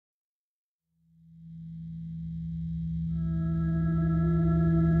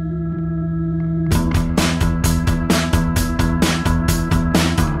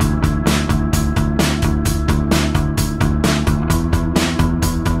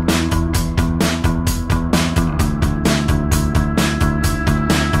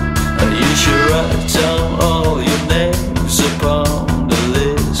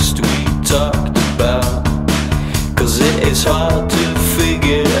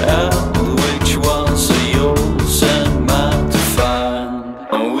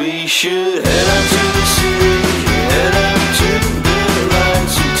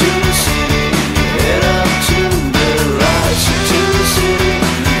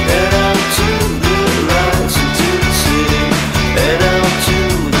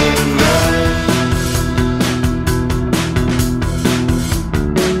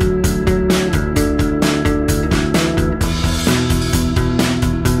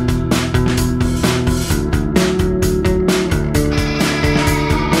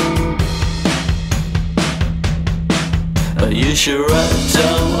should write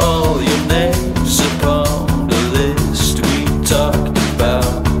down all your names upon the list we talked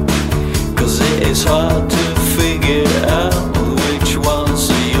about, 'cause it is hard to figure out which ones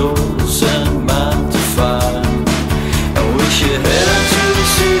are yours and mine to find. And we should head out to the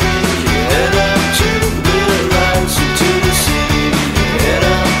city, head out to the lights, into the city, head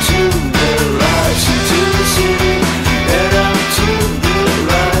out to the lights, into the city, head out to the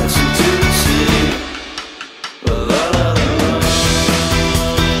lights, into the city.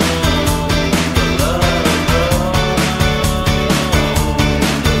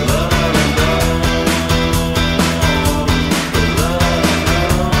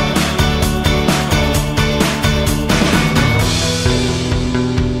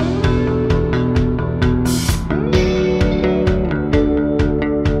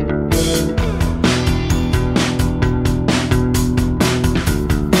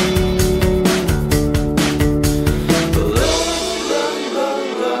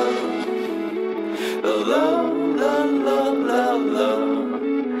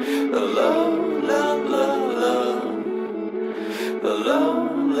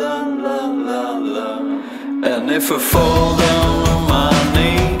 La la la la. And if I fall down